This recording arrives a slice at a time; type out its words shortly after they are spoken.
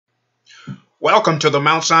Welcome to the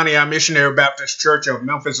Mount Sinai Missionary Baptist Church of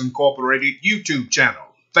Memphis Incorporated YouTube channel.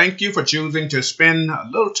 Thank you for choosing to spend a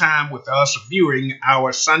little time with us viewing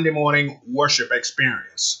our Sunday morning worship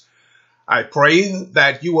experience. I pray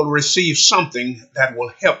that you will receive something that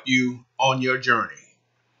will help you on your journey.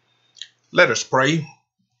 Let us pray.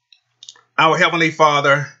 Our Heavenly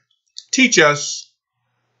Father, teach us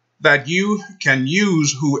that you can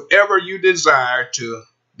use whoever you desire to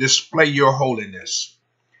display your holiness.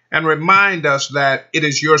 And remind us that it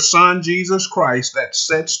is your Son, Jesus Christ, that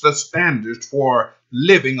sets the standards for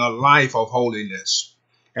living a life of holiness.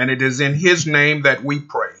 And it is in his name that we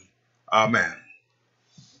pray. Amen.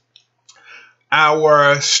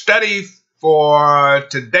 Our study for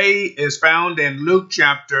today is found in Luke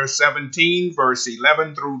chapter 17, verse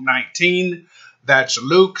 11 through 19. That's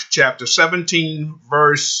Luke chapter 17,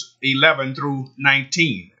 verse 11 through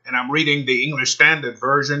 19. And I'm reading the English Standard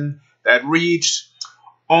Version that reads,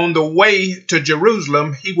 "On the way to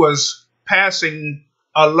Jerusalem, he was passing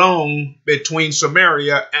along between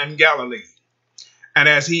Samaria and Galilee. And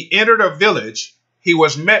as he entered a village, he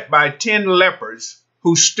was met by 10 lepers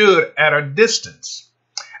who stood at a distance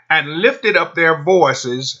and lifted up their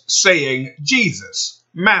voices, saying, 'Jesus,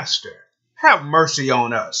 Master, have mercy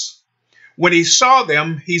on us.' When he saw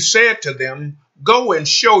them, he said to them, 'Go and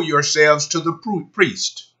show yourselves to the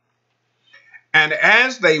priest.' And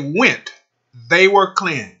as they went, they were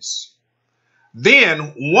cleansed.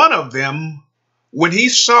 Then one of them, when he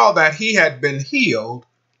saw that he had been healed,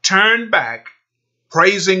 turned back,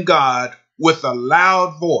 praising God with a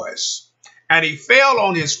loud voice. And he fell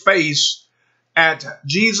on his face at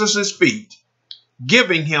Jesus' feet,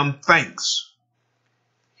 giving him thanks.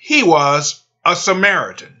 He was a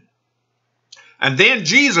Samaritan. And then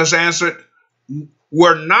Jesus answered,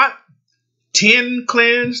 'Were not 10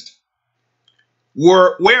 cleansed?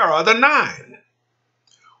 Where are the 9?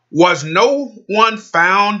 Was no one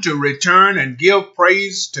found to return and give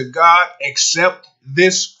praise to God except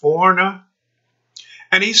this foreigner?'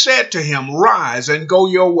 And he said to him, 'Rise and go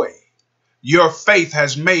your way. Your faith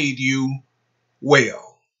has made you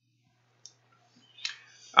well.'"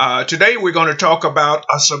 Today we're going to talk about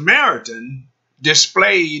a Samaritan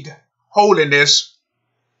displayed holiness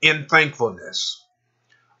in thankfulness.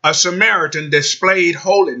 A Samaritan displayed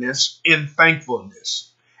holiness in thankfulness.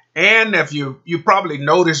 And if you probably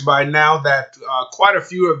noticed by now that quite a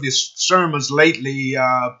few of these sermons lately,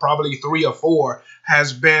 probably 3 or 4,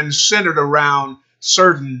 has been centered around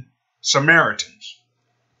certain Samaritans.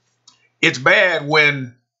 It's bad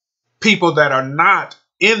when people that are not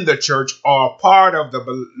in the church or part of the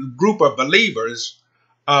group of believers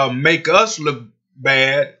make us look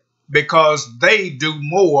bad because they do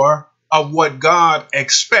more of what God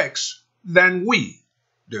expects than we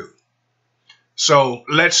do. So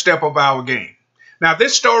let's step up our game. Now,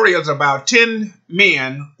 this story is about 10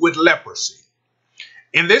 men with leprosy.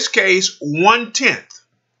 In this case, 1/10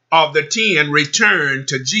 of the 10 returned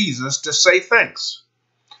to Jesus to say thanks.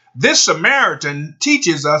 This Samaritan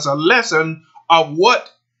teaches us a lesson of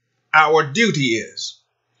what our duty is.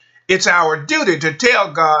 It's our duty to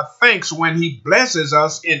tell God thanks when he blesses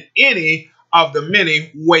us in any of the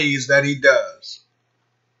many ways that he does.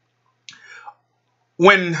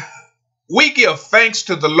 When we give thanks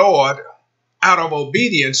to the Lord out of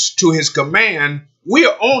obedience to his command, we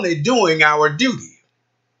are only doing our duty.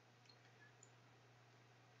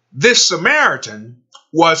 This Samaritan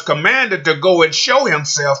was commanded to go and show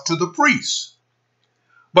himself to the priest.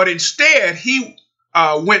 But instead, he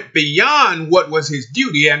went beyond what was his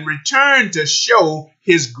duty and returned to show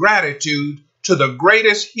his gratitude to the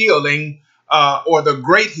greatest healing or the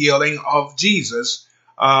great healing of Jesus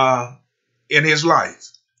in his life.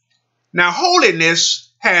 Now, holiness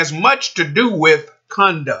has much to do with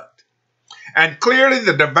conduct. And clearly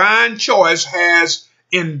the divine choice has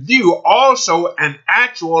in view also an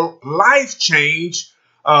actual life change,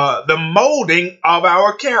 the molding of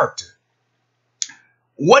our character.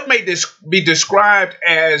 What may be described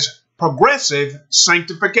as progressive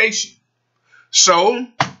sanctification. So,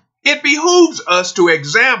 it behooves us to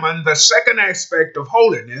examine the second aspect of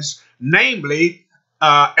holiness, namely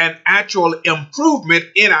an actual improvement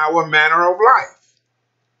in our manner of life.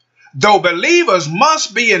 Though believers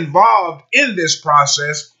must be involved in this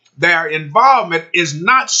process, their involvement is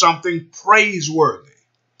not something praiseworthy,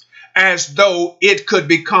 as though it could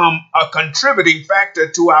become a contributing factor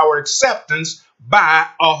to our acceptance by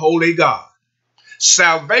a holy God.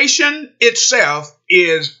 Salvation itself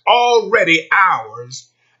is already ours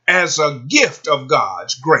as a gift of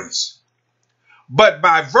God's grace. But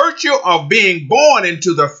by virtue of being born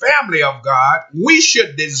into the family of God, we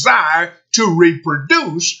should desire to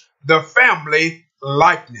reproduce the family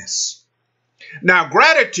likeness. Now,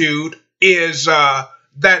 gratitude is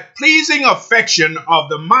that pleasing affection of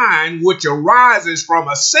the mind which arises from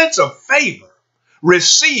a sense of favor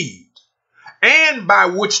received, and by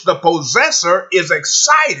which the possessor is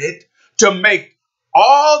excited to make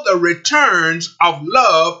all the returns of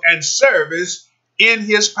love and service in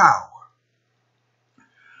his power.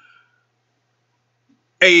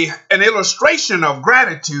 An illustration of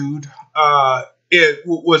gratitude I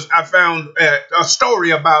found a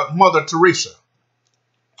story about Mother Teresa.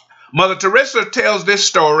 Mother Teresa tells this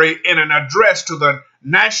story in an address to the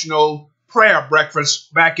National Prayer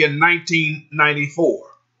Breakfast back in 1994.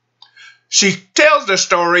 She tells the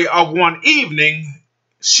story of one evening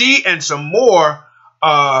she and some more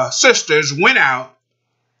sisters went out,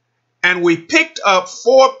 and we picked up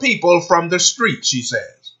 4 people from the street, she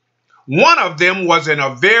says. One of them was in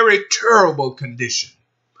a very terrible condition.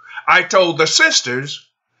 I told the sisters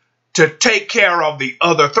to take care of the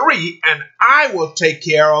other 3, and I will take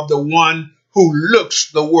care of the one who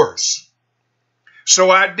looks the worst. So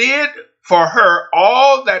I did for her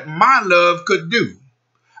all that my love could do.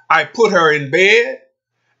 I put her in bed,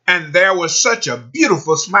 and there was such a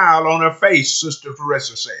beautiful smile on her face, Sister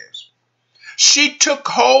Teresa says. She took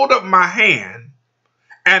hold of my hand,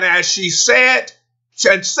 and as she said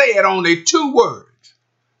only 2 words,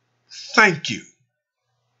 "Thank you."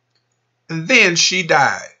 And then she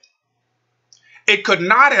died. It could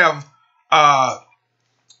not have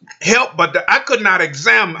helped, but I could not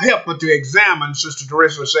help but to examine, Sister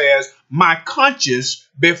Teresa says, my conscience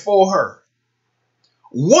before her.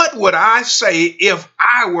 What would I say if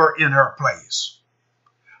I were in her place?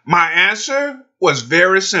 My answer was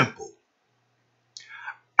very simple.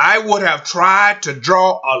 I would have tried to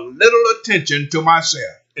draw a little attention to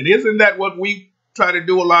myself. And isn't that what we try to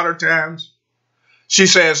do a lot of times? She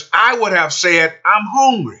says, I would have said, I'm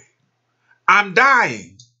hungry, I'm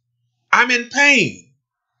dying, I'm in pain,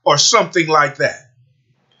 or something like that.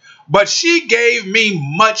 But she gave me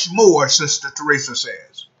much more, Sister Teresa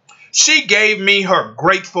says. She gave me her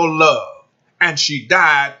grateful love, and she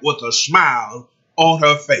died with a smile on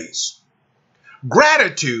her face.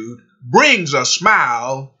 Gratitude brings a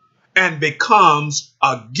smile and becomes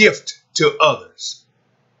a gift to others.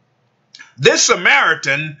 This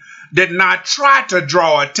Samaritan did not try to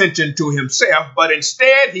draw attention to himself, but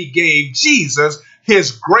instead he gave Jesus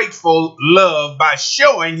his grateful love by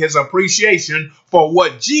showing his appreciation for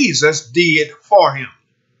what Jesus did for him.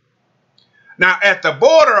 Now, at the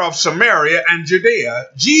border of Samaria and Judea,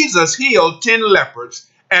 Jesus healed 10 lepers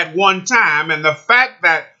at one time, and the fact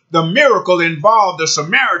that the miracle involved a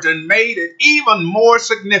Samaritan made it even more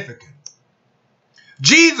significant.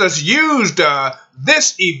 Jesus used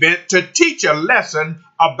this event to teach a lesson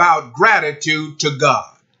about gratitude to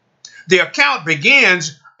God. The account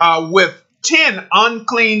begins with 10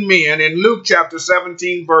 unclean men in Luke chapter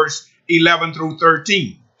 17, verse 11 through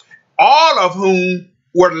 13, all of whom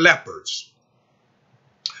were lepers.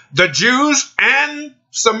 The Jews and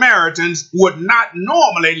Samaritans would not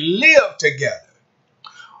normally live together,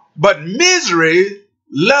 but misery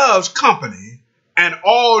loves company, and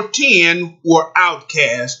all 10 were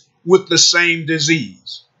outcast with the same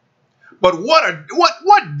disease. But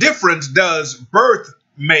what difference does birth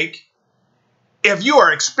make if you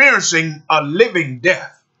are experiencing a living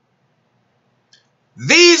death?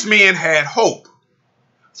 These men had hope,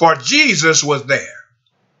 for Jesus was there,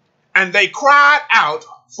 and they cried out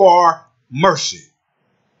for mercy.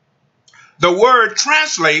 The word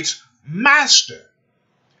translates master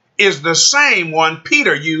is the same one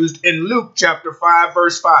Peter used in Luke chapter 5,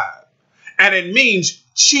 verse 5, and it means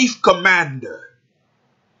chief commander.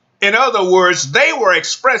 In other words, they were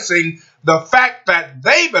expressing the fact that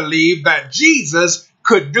they believed that Jesus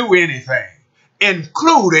could do anything,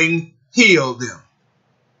 including heal them.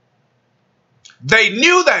 They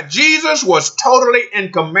knew that Jesus was totally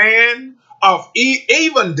in command of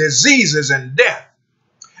even diseases and death,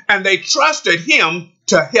 and they trusted him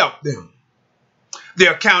to help them.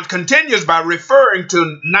 The account continues by referring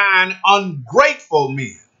to 9 ungrateful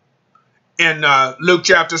men in Luke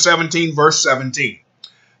chapter 17, verse 17.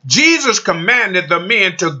 Jesus commanded the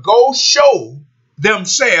men to go show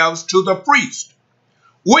themselves to the priest,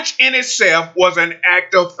 which in itself was an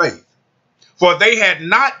act of faith, for they had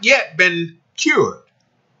not yet been cured.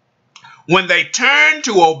 When they turned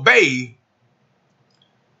to obey,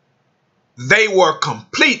 they were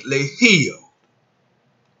completely healed,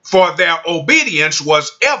 for their obedience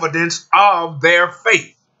was evidence of their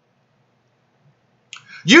faith.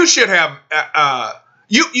 You should have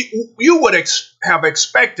you would have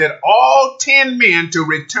expected all 10 men to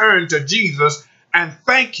return to Jesus and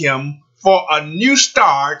thank him for a new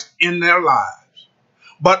start in their lives.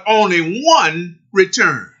 but only one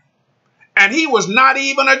returned, and he was not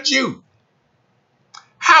even a Jew.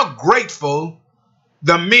 How grateful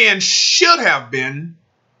the men should have been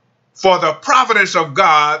for the providence of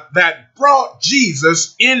God that brought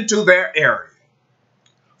Jesus into their area,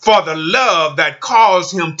 for the love that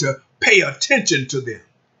caused him to pay attention to them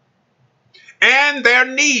and their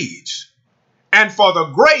needs, and for the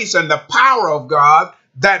grace and the power of God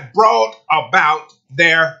that brought about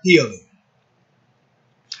their healing.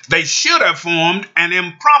 They should have formed an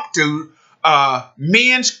impromptu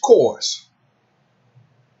men's chorus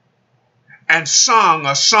and sung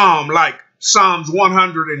a psalm like Psalms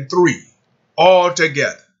 103 all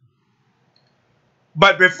together.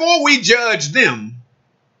 But before we judge them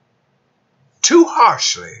too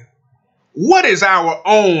harshly, what is our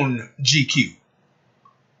own GQ?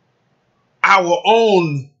 Our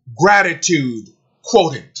own gratitude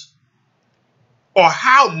quotient? Or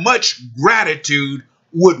how much gratitude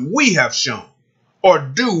would we have shown, or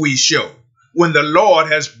do we show, when the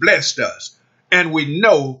Lord has blessed us and we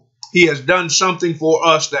know he has done something for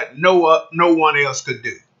us that no one else could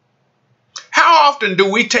do? How often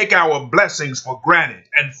do we take our blessings for granted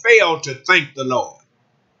and fail to thank the Lord?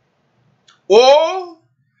 Or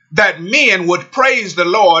that men would praise the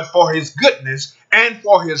Lord for his goodness and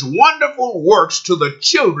for his wonderful works to the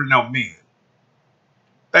children of men.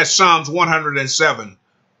 That's Psalms 107,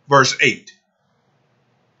 verse 8.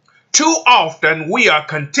 Too often we are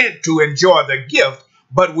content to enjoy the gift,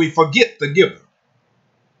 but we forget the giver.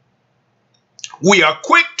 We are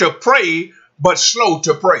quick to pray, but slow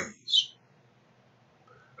to praise.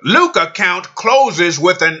 Luke's account closes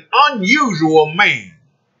with an unusual man.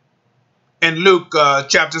 In Luke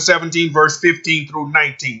chapter 17, verse 15 through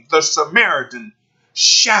 19, the Samaritan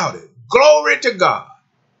shouted, "Glory to God,"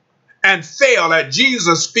 and fell at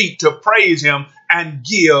Jesus' feet to praise him and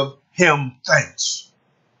give him thanks.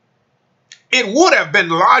 It would have been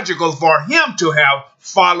logical for him to have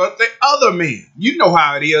followed the other men. You know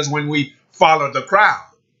how it is when we follow the crowd,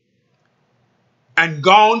 and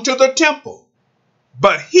gone to the temple.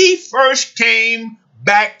 But he first came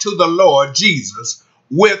back to the Lord Jesus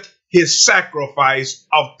with his sacrifice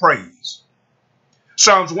of praise.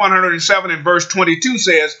 Psalms 107 and verse 22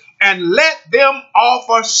 says, "And let them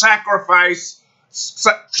offer sacrifices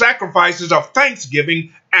of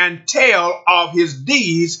thanksgiving and tell of his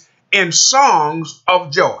deeds in songs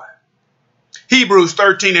of joy." Hebrews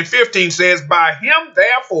 13 and 15 says, "By him,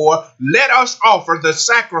 therefore, let us offer the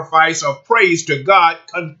sacrifice of praise to God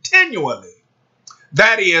continually.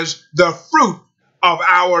 That is the fruit of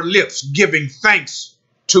our lips, giving thanks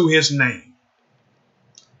to his name."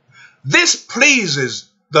 This pleases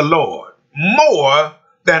the Lord more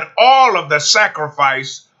than all of the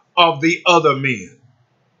sacrifice of the other men,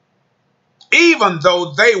 even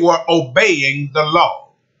though they were obeying the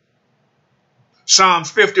law. Psalms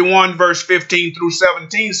 51 verse 15 through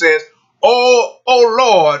 17 says, O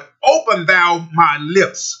Lord, open thou my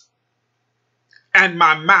lips, and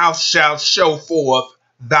my mouth shall show forth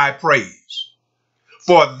thy praise.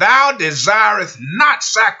 For thou desirest not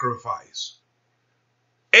sacrifice,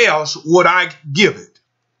 else would I give it.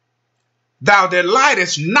 Thou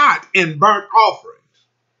delightest not in burnt offerings.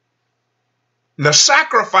 The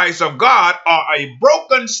sacrifice of God are a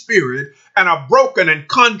broken spirit and a broken and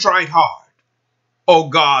contrite heart. O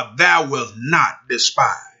God, thou wilt not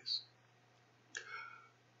despise.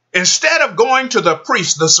 Instead of going to the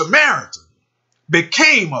priest, the Samaritan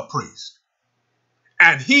became a priest,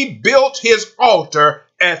 and he built his altar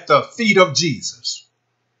at the feet of Jesus.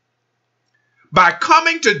 By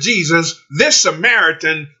coming to Jesus, this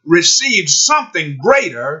Samaritan received something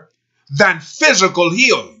greater than physical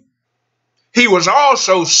healing. He was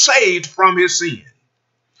also saved from his sin.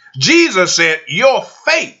 Jesus said, "Your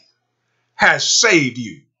faith has saved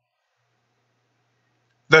you."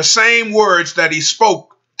 The same words that he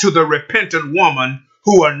spoke to the repentant woman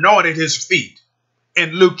who anointed his feet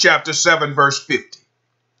in Luke chapter 7, verse 50.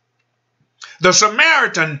 The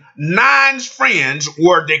Samaritan 9's friends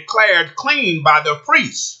were declared clean by the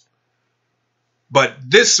priest, but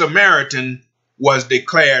this Samaritan was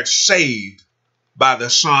declared saved by the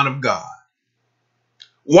Son of God.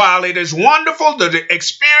 While it is wonderful to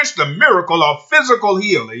experience the miracle of physical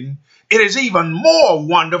healing, it is even more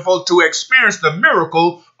wonderful to experience the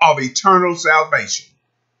miracle of eternal salvation.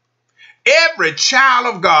 Every child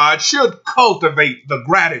of God should cultivate the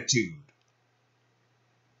gratitude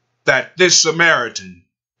that this Samaritan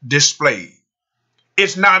displayed.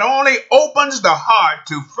 It not only opens the heart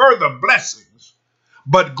to further blessings,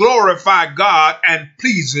 but glorify God and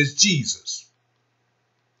pleases Jesus.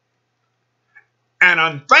 An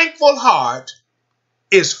unthankful heart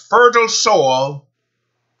is fertile soil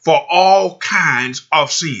for all kinds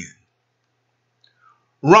of sin.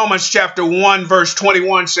 Romans chapter 1 verse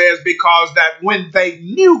 21 says, because that when they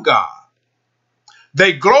knew God,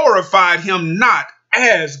 they glorified him not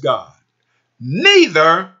as God,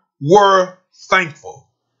 neither were thankful,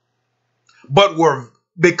 but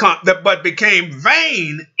became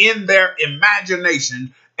vain in their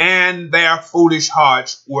imagination, and their foolish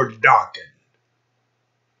hearts were darkened.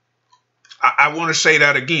 I want to say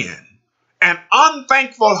that again. An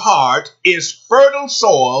unthankful heart is fertile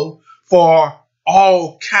soil for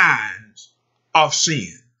all kinds of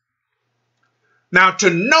sin. Now, to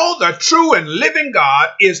know the true and living God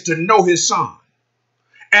is to know his Son.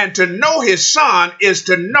 And to know his Son is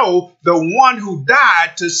to know the one who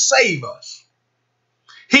died to save us.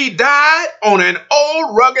 He died on an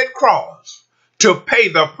old rugged cross to pay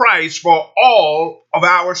the price for all of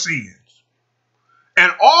our sins.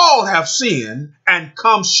 And all have sinned and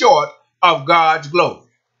come short of God's glory.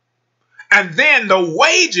 And then the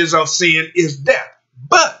wages of sin is death.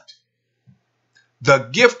 But the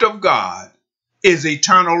gift of God is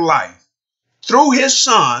eternal life through his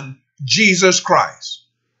Son, Jesus Christ.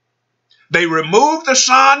 They removed the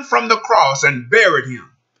Son from the cross and buried him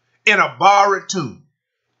in a borrowed tomb.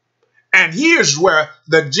 And here's where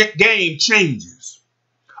the game changes.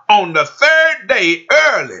 On the third day,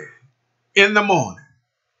 early in the morning,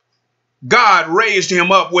 God raised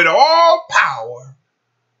him up with all power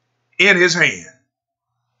in his hand.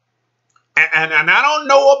 And I don't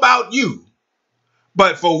know about you,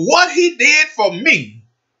 but for what he did for me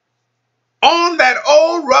on that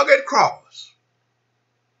old rugged cross,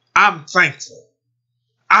 I'm thankful.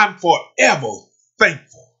 I'm forever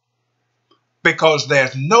thankful, because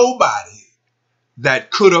there's nobody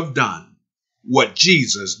that could have done what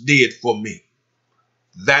Jesus did for me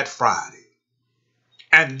that Friday.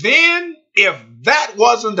 And then, if that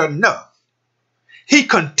wasn't enough, he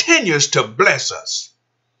continues to bless us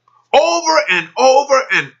over and over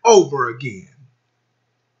and over again.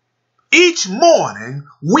 Each morning,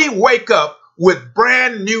 we wake up with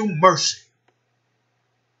brand new mercy.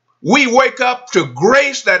 We wake up to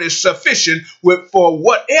grace that is sufficient for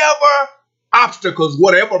whatever obstacles,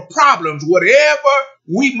 whatever problems, whatever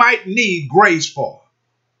we might need grace for,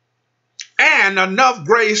 and enough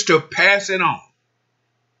grace to pass it on.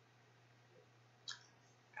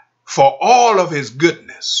 For all of his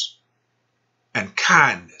goodness and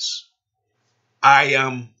kindness, I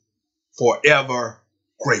am forever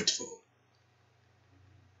grateful.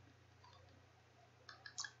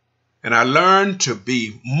 And I learned to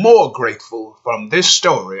be more grateful from this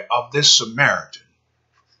story of this Samaritan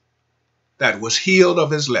that was healed of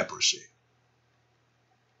his leprosy.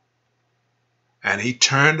 And he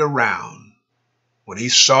turned around when he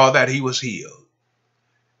saw that he was healed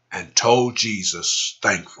and told Jesus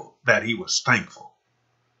that he was thankful,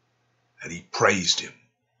 and he praised him.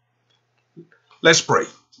 Let's pray.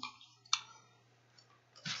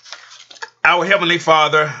 Our Heavenly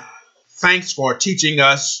Father, thanks for teaching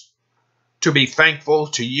us to be thankful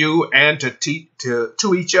to you and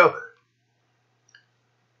to each other.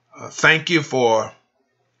 Thank you for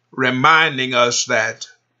reminding us that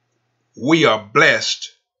we are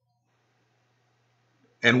blessed,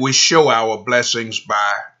 and we show our blessings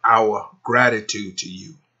by our gratitude to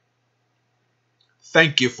you.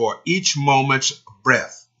 Thank you for each moment's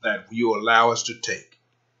breath that you allow us to take.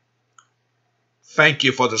 Thank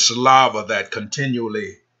you for the saliva that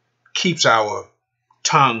continually keeps our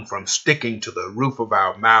tongue from sticking to the roof of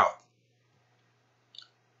our mouth.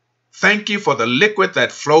 Thank you for the liquid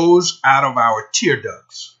that flows out of our tear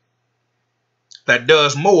ducts, that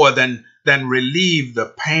does more than relieve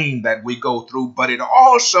the pain that we go through, but it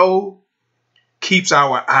also keeps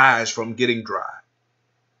our eyes from getting dry.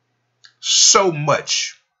 So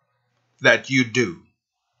much that you do,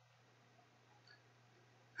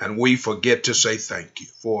 and we forget to say thank you.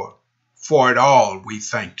 For it all, we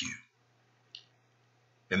thank you.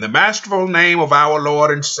 In the masterful name of our Lord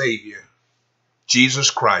and Savior, Jesus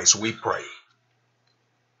Christ, we pray.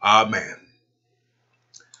 Amen.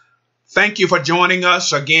 Thank you for joining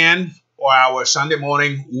us again for our Sunday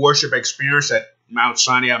morning worship experience at Mount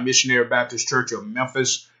Sinai Missionary Baptist Church of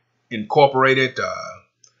Memphis, Incorporated.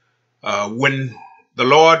 When the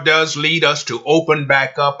Lord does lead us to open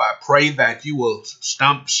back up, I pray that you will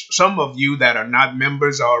stump some of you that are not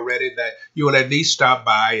members already, that you will at least stop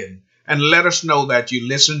by and let us know that you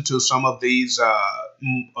listen to some of these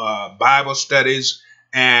Bible studies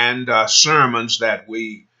and sermons that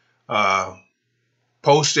we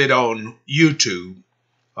posted on YouTube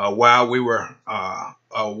while we were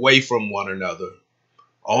away from one another,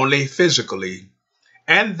 only physically.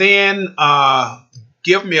 And then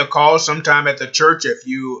give me a call sometime at the church if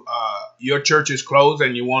your church is closed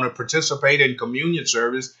and you want to participate in communion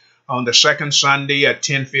service on the second Sunday at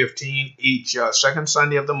 10:15 each second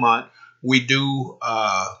Sunday of the month. We do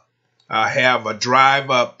have a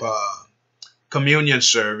drive-up communion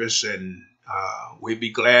service, and we'd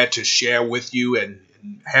be glad to share with you and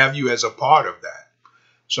have you as a part of that.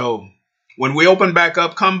 So when we open back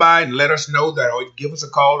up, come by and let us know that, or give us a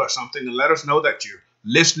call or something, and let us know that you're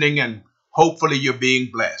listening, and hopefully you're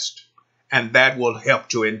being blessed. And that will help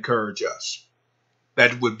to encourage us.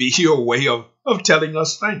 That would be your way of telling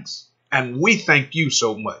us thanks. And we thank you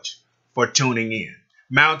so much for tuning in.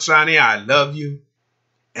 Mount Sinai, I love you,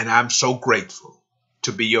 and I'm so grateful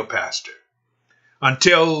to be your pastor.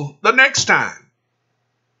 Until the next time,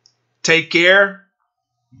 take care,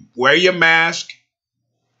 wear your mask,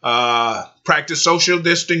 practice social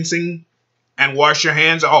distancing, and wash your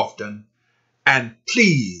hands often. And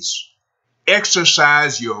please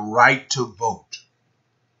exercise your right to vote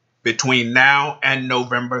between now and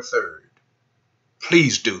November 3rd.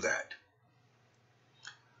 Please do that.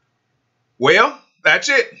 Well, that's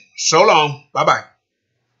it. So long. Bye-bye.